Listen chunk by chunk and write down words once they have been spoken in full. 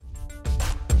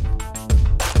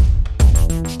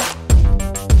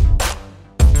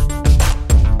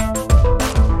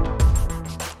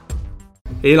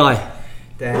Eli,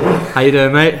 Danny. how you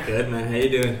doing, mate? Good, man. How you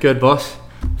doing? Good, boss.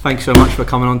 Thanks so much for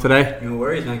coming on today. No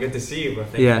worries, man. Good to see you, bro.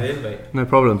 Thank you for the invite. No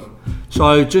problem.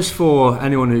 So just for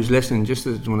anyone who's listening, just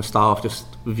want to start off just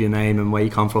with your name and where you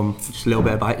come from, just a little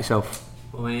bit about yourself.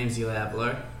 Well, my name's Ely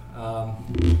Avelar. I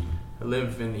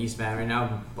live in East Van right now.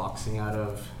 I'm boxing out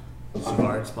of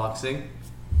Savard's Boxing.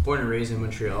 Born and raised in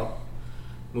Montreal.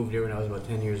 Moved here when I was about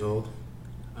 10 years old.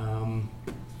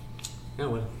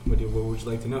 What would you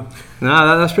like to know?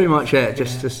 No, that's pretty much it.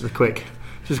 Just a quick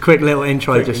little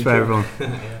intro for everyone.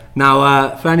 Yeah.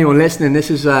 Now, for anyone listening, this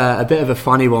is a bit of a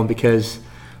funny one because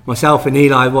myself and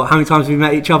Eli, how many times have we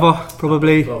met each other?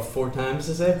 Probably about 4 times,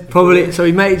 to say. Probably. So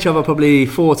we met each other probably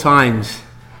 4 times,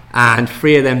 and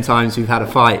 3 of them times we've had a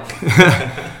fight.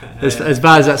 As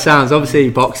bad as that sounds, obviously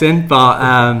boxing, but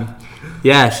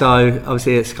yeah. So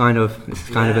obviously it's kind of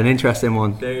an interesting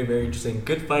one. Very, very interesting.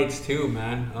 Good fights too,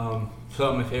 man. Some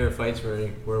of my favorite fights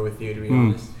were with you, to be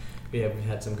honest. We've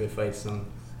had some good fights, some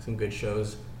good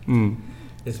shows.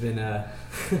 It's been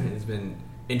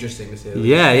interesting to say the least.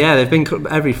 Yeah. They've been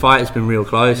every fight has been real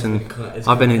close, and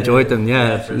I've been enjoyed them.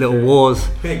 Yeah, little sure. Wars.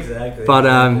 Exactly. But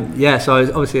yeah, so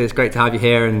obviously it's great to have you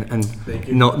here and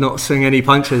not swing any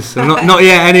punches. So not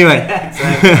yet anyway.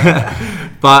 Exactly.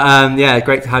 But yeah,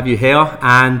 great to have you here.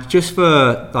 And just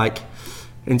for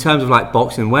in terms of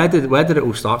boxing, where did it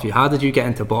all start for you? How did you get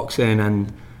into boxing,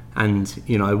 and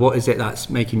you know, what is it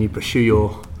that's making you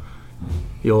pursue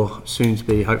your soon to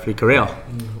be hopefully career?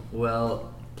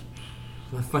 Well,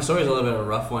 my story is a little bit of a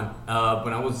rough one.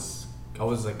 When I was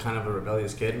kind of a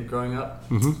rebellious kid growing up.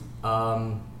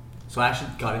 So I actually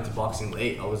got into boxing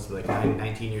late. I was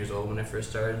 19 years old when I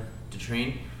first started to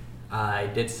train. I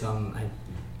did some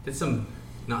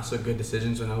not so good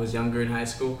decisions when I was younger in high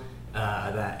school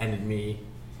that ended me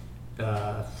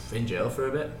in jail for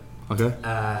a bit. Okay.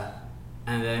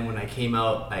 And then when I came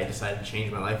out, I decided to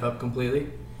change my life up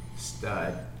completely.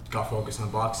 Got focused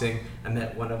on boxing. I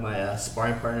met one of my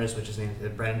sparring partners, which is named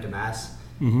Brendan Damas.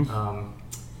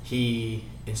 He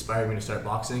inspired me to start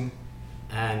boxing,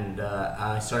 and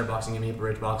I started boxing in Maple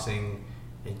Ridge Boxing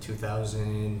in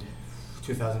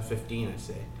 2015, I'd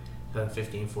say,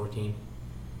 2015, 14.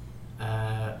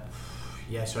 I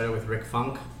started with Rick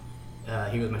Funk.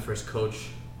 He was my first coach.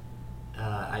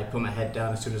 I put my head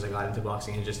down as soon as I got into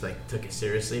boxing and just took it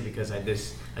seriously because I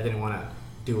didn't want to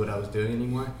do what I was doing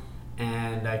anymore,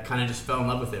 and I kind of just fell in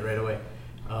love with it right away.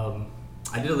 I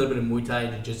did a little bit of Muay Thai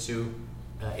and Jiu-Jitsu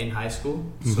in high school,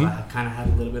 so I kind of had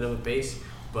a little bit of a base,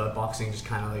 but boxing just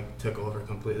kind of took over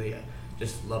completely. I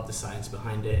just loved the science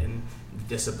behind it and the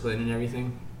discipline and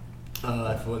everything.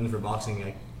 If it wasn't for boxing,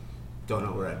 I don't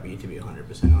know where I'd be, to be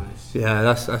 100% honest. Yeah,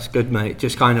 that's good, mate.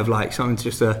 Just kind of something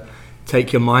just to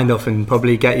take your mind off and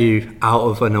probably get you out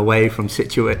of and away from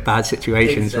bad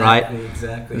situations, right?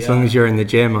 Exactly. As long as you're in the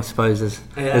gym, I suppose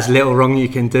there's little wrong you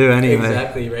can do anyway.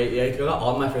 Exactly, right. Yeah, I got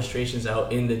all my frustrations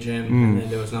out in the gym, and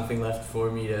then there was nothing left for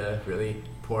me to really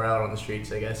pour out on the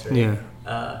streets, I guess, right? Yeah.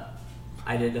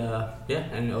 I did,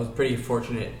 and I was pretty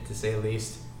fortunate, to say the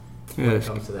least, when it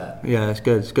comes to that. Yeah, it's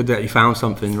good. It's good that you found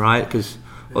something, right? Because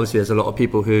obviously there's a lot of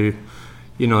people who,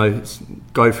 you know,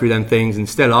 go through them things and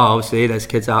still are. Obviously there's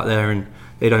kids out there and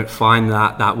they don't find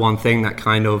that one thing that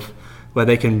kind of where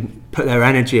they can put their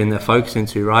energy and their focus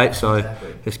into, right? So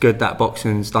It's good that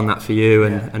boxing's done that for you,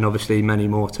 and obviously many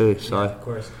more too. So of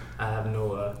course, I have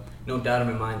no doubt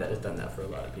in my mind that it's done that for a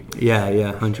lot of people. Yeah,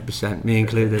 100%, me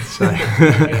included. So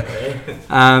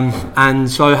and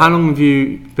so how long have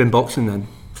you been boxing then?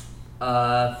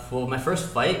 Well, my first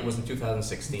fight was in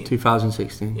 2016.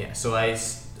 2016. Yeah, so I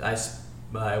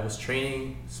was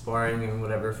training, sparring, and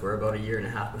whatever for about a year and a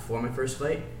half before my first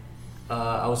fight.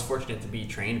 I was fortunate to be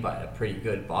trained by a pretty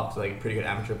good boxer, a pretty good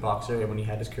amateur boxer when he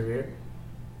had his career.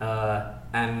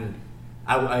 And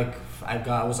I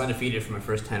was undefeated for my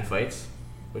first 10 fights,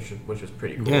 which was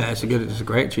pretty cool. Yeah, it's a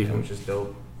great achievement. Which was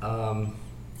dope. As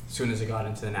soon as I got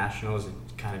into the nationals, it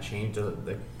kind of changed.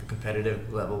 The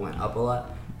competitive level went up a lot,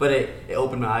 but it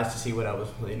opened my eyes to see what I was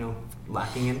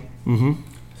lacking in.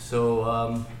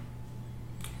 So.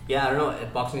 Yeah, I don't know.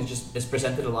 Boxing it's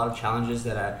presented a lot of challenges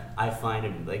that I find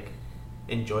it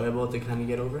enjoyable to kind of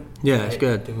get over. Yeah, right? It's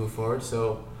good to move forward.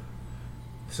 So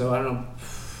I don't know.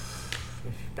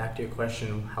 Back to your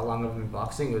question, how long have I been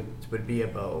boxing? Would be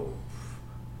about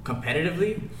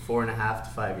competitively 4.5 to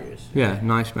 5 years. Yeah,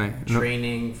 nice, mate.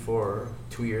 Training for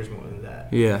 2 years more than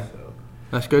that. Yeah, so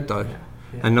that's good though. Yeah.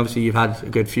 Yeah. And obviously you've had a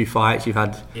good few fights. You've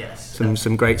had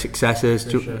some great successes.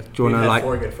 Do you want to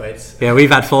 4 good fights? Yeah,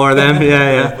 we've had 4 of them.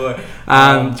 Yeah. Four. Do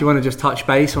you want to just touch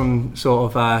base on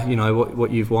sort of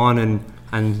what you've won and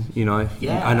And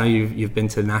I know you've been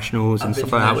to nationals and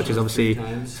stuff like that, which is obviously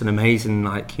it's an amazing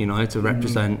to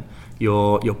represent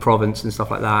your province and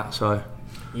stuff like that. So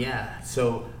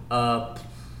so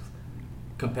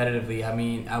competitively, I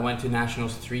mean, I went to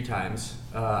nationals 3 times.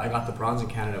 I got the bronze in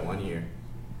Canada 1 year.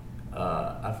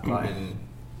 I've gotten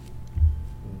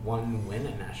 1 win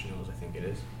at nationals, I think it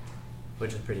is,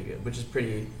 which is pretty good.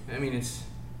 I mean, it's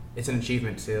an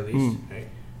achievement to say the least, right?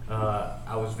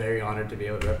 I was very honored to be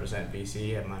able to represent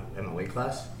BC at my weight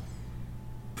class.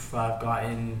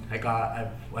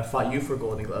 I fought you for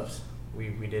Golden Gloves.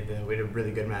 We did a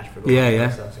really good match for Golden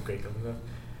Gloves. That was a great Golden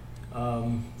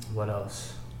Glove. What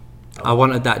else? I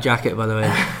wanted that jacket, by the way.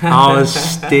 I was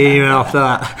steaming off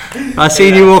that. I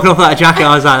seen you walking off that jacket.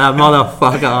 I was like, that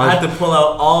motherfucker. I had to pull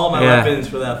out all my weapons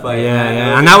for that fight.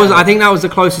 And I think that was the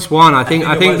closest one. I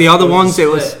think the other ones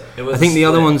the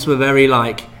other ones were very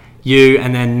like you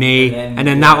and then me, and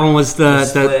then that one was the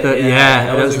split.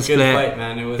 That was a good fight,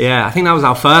 man. It was, I think that was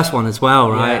our first one as well,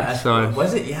 right?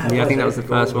 Was it? Yeah, I think that was the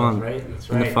first one, right? That's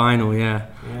in right. the final,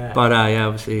 But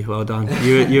obviously, well done.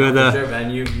 You were the sure,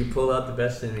 man. You pulled out the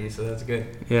best in me, so that's good.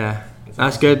 Yeah,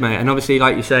 that's good, mate. And obviously,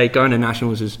 like you say, going to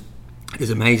nationals is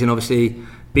amazing. Obviously,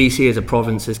 BC as a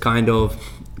province is kind of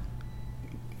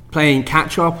playing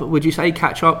catch up. Would you say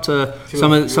catch up to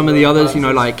some of the others?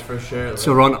 Like for sure,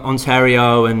 Toronto,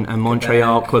 Ontario, and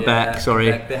Montreal, Quebec. Sorry,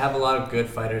 Quebec, they have a lot of good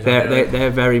fighters. They're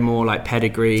very more like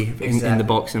pedigree in the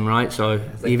boxing, right? So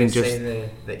like even they just say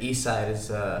the east side is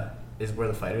where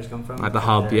the fighters come from. Like the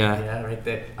hub, right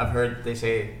there. I've heard they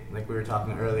say, like we were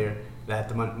talking earlier, that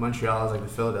the Montreal is like the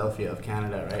Philadelphia of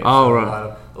Canada, right? Oh, so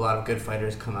right. A lot of good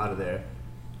fighters come out of there.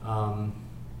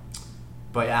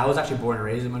 But I was actually born and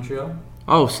raised in Montreal.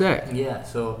 Oh, sick. Yeah,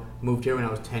 so moved here when I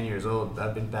was 10 years old.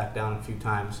 I've been back down a few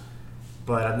times,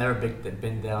 but I've never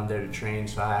been down there to train,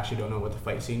 so I actually don't know what the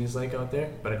fight scene is like out there.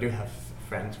 But I do have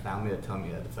friends, family that tell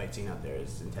me that the fight scene out there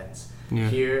is intense. Yeah.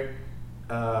 Here,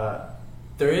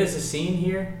 there is a scene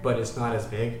here, but it's not as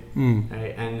big,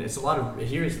 right? And it's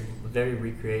here is very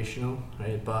recreational,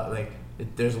 right? But like,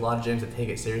 there's a lot of gyms that take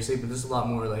it seriously, but there's a lot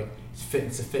more like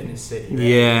it's a fitness city, right?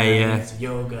 Yeah. It's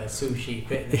yoga, sushi,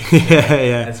 fitness.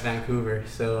 That's Vancouver.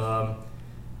 So,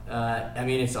 I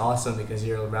mean, it's awesome because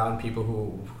you're around people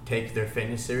who take their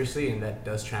fitness seriously, and that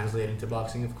does translate into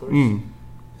boxing, of course.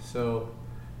 So,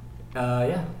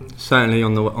 certainly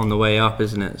on the way up,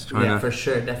 isn't it? It's for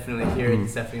sure, definitely here.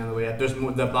 It's definitely on the way up. There's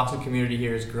more, the boxing community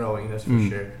here is growing. That's for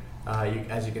sure.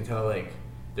 As you can tell, like,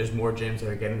 there's more gyms that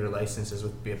are getting their licenses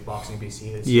with Boxing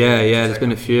BC. There's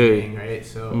been a few, right?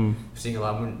 So seeing a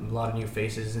lot of new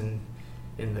faces in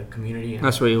the community. And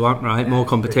that's what you want, right? More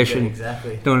competition.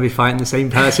 Exactly. Don't want to be fighting the same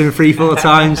person 3-4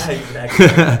 times. Exactly.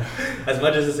 As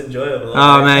much as it's enjoyable.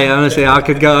 Oh, mate, honestly, I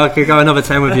could go another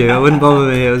 10 with you. It wouldn't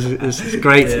bother me. It was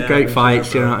great fights.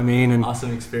 Sure, you know what I mean? And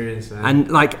awesome experience, man.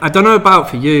 And like, I don't know about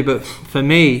for you, but for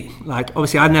me, like,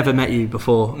 obviously, I'd never met you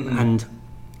before, and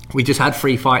we just had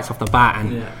 3 fights off the bat,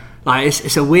 and like,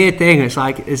 it's a weird thing. It's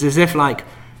like, it's as if like,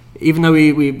 even though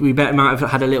we might have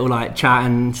had a little like chat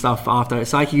and stuff after,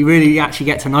 it's like you really actually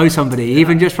get to know somebody,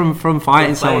 even just from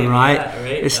fighting someone, right?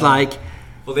 It's like,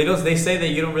 well, they say that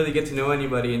you don't really get to know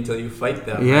anybody until you fight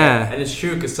them. Yeah, right? And it's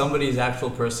true because somebody's actual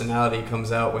personality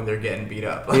comes out when they're getting beat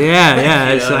up.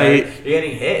 It's like you're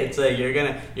getting hit. It's like you're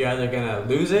either gonna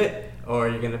lose it or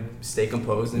you're gonna stay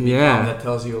composed and be calm. That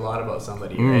tells you a lot about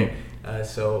somebody, right?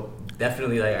 So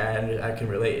definitely, like, I can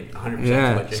relate 100% to what you're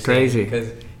saying. It's crazy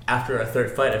because after a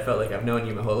third fight, I felt like I've known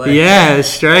you my whole life. Yeah, it's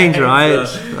strange, right?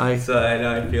 So I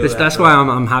know I feel that's why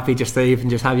I'm happy just to even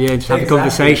just have you just have a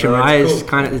conversation, bro. Right? Cool. It's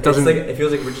kind of, it doesn't. It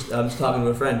feels like I'm just talking to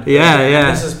a friend.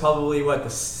 Yeah. This is probably the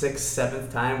 6th,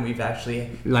 7th time we've actually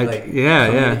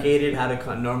communicated, had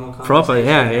a normal conversation. Proper,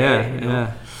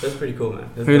 yeah. That's pretty cool, man.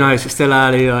 Who knows? It's still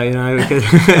early, like,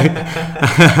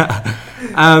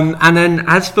 and then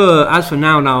as for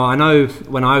now, I know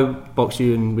when I boxed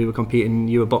you and we were competing,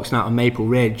 you were boxing out on Maple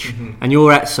Ridge, and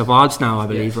you're at Savard's now, I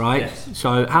believe, right? Yes.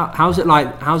 So how's it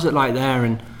like there,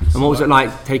 and what was it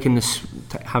like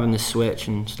having this switch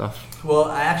and stuff? Well,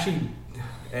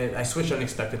 I switched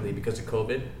unexpectedly because of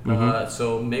COVID.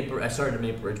 So I started at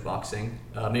Maple Ridge Boxing.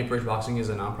 Maple Ridge Boxing is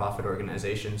a non-profit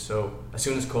organization. So as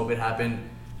soon as COVID happened,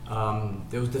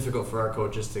 it was difficult for our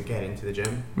coaches to get into the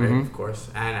gym, right? Of course.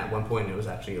 And at one point, it was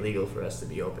actually illegal for us to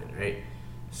be open, right?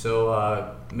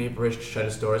 So Maple Ridge shut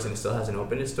its doors, and it still hasn't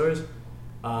opened its doors.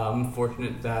 I'm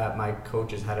fortunate that my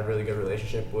coaches had a really good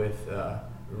relationship with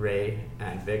Ray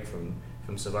and Vic from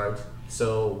Savard's.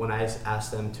 So when I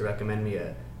asked them to recommend me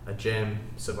a gym,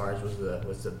 Savard's was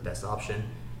the best option.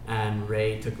 And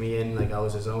Ray took me in like I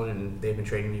was his own, and they've been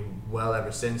training me well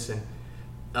ever since. And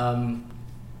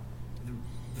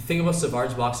The thing about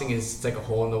Savard's boxing is it's like a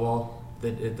hole in the wall.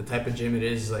 The type of gym it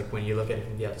is, like when you look at it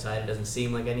from the outside, it doesn't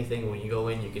seem like anything. When you go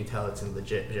in, you can tell it's a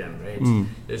legit gym, right?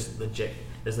 There's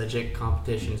legit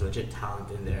competitions, legit talent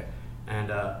in there, and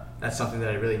that's something that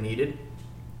I really needed.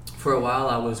 For a while,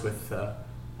 I was with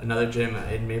another gym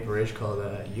in Maple Ridge called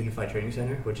Unified Training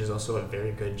Center, which is also a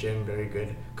very good gym, very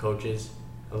good coaches,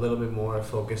 a little bit more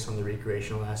focused on the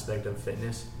recreational aspect of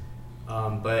fitness.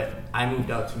 But I moved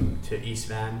out to East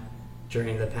Van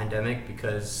during the pandemic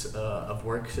because of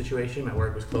work situation. My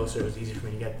work was closer, it was easier for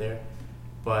me to get there.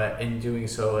 But in doing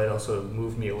so, it also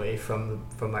moved me away from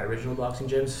my original boxing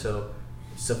gyms, so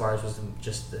Savard's was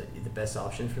just the best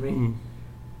option for me.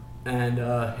 And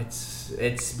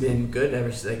it's been good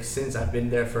ever since. I've been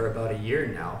there for about a year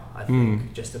now, I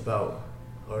think, just about,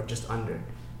 or just under.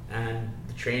 And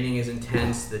the training is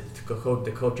intense, the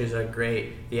coaches are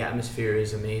great, the atmosphere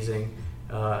is amazing.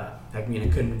 I mean, I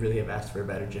couldn't really have asked for a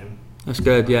better gym. That's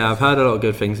good. Yeah, I've heard a lot of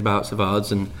good things about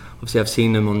Savard's, and obviously I've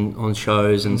seen them on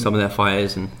shows and some of their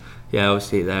fighters, and yeah,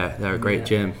 obviously they're a great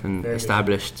gym and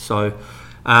established. So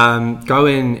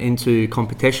going into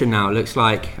competition now, it looks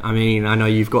like, I mean, I know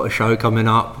you've got a show coming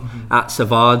up at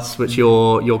Savard's, which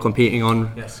you're competing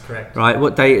on. Yes, correct. Right,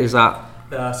 what date is that?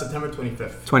 September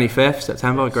 25th. 25th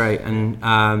September, yes. Great. And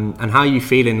how are you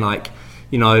feeling? Like,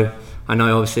 you know, I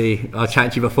know obviously I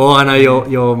chatted to you before, I know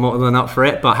you're more than up for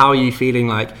it, but how are you feeling,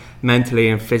 like, mentally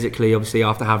and physically, obviously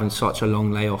after having such a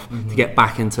long layoff, to get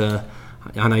back into,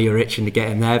 I know you're itching to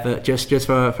get in there, but just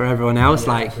for everyone else,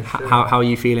 like, sure. how are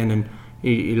you feeling, and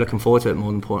you're looking forward to it,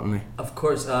 more importantly? Of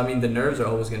course, I mean, the nerves are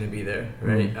always going to be there,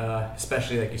 right?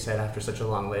 Especially, like you said, after such a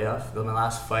long layoff. My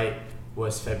last fight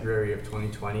was February of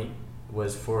 2020,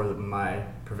 was for my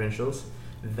provincials.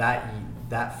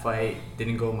 That fight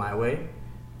didn't go my way,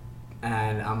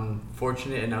 and I'm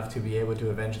fortunate enough to be able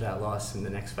to avenge that loss in the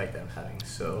next fight that I'm having.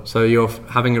 So you're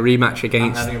having a rematch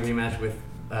against? I'm having a rematch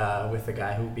with the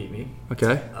guy who beat me.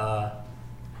 Okay.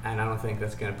 And I don't think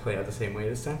that's going to play out the same way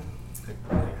this time.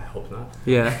 I hope not.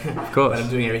 Yeah, of course. But I'm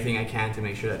doing everything I can to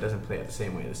make sure that doesn't play out the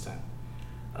same way this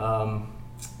time.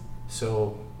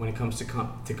 So when it comes to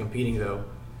competing, though,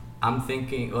 I'm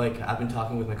thinking, like, I've been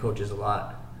talking with my coaches a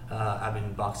lot. I've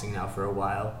been boxing now for a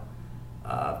while.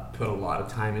 Put a lot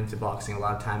of time into boxing, a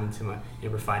lot of time into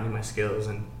refining my skills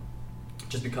and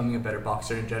just becoming a better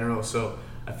boxer in general. So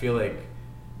I feel like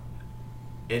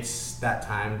it's that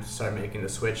time to start making the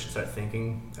switch, start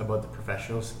thinking about the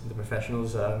professionals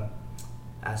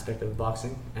aspect of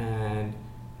boxing, and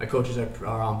my coaches are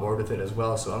on board with it as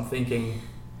well. So I'm thinking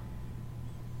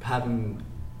having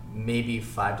maybe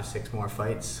 5 to 6 more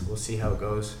fights. We'll see how it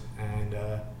goes, and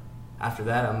after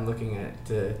that, I'm looking at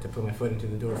to put my foot into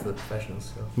the door for the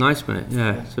professionals. So. Nice, mate.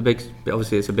 Yeah, it's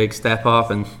a big step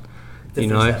up, and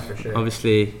step for sure.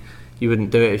 Obviously you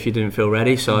wouldn't do it if you didn't feel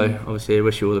ready. So obviously, I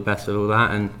wish you all the best with all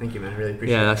that. And thank you, man. I really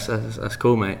appreciate it. Yeah, that's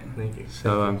cool, mate. Thank you.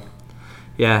 So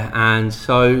yeah, and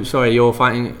so sorry, you're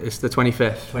fighting. It's the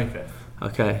 25th. 25th.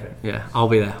 Okay. 25th. Yeah, I'll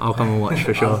be there. I'll come and watch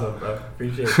for sure. Awesome, bro.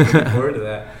 Appreciate it. Looking forward to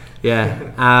that.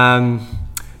 Yeah.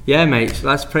 Yeah, mate. So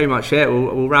that's pretty much it.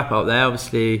 We'll wrap up there.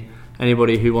 Obviously,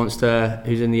 anybody who's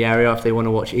in the area, if they want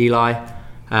to watch Ely,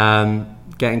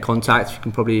 get in contact.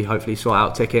 You can hopefully sort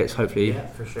out tickets. Hopefully, yeah,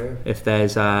 for sure. If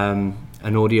there's an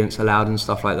audience allowed and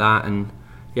stuff like that, and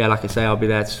yeah, like I say, I'll be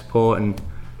there to support, and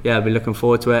yeah, I'll be looking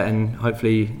forward to it, and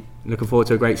hopefully looking forward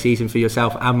to a great season for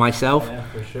yourself and myself. Yeah,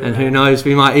 for sure. And who knows,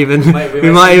 we might even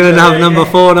have number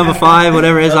 4, number 5,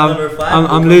 whatever it is.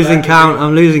 I'm losing count.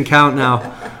 I'm losing count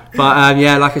now. But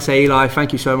yeah, like I say, Eli,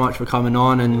 thank you so much for coming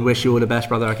on, and wish you all the best,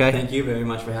 brother. Okay. Thank you very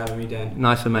much for having me, Dan.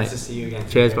 Nice one, mate. Nice to see you again.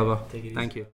 Cheers, brother. Thank you.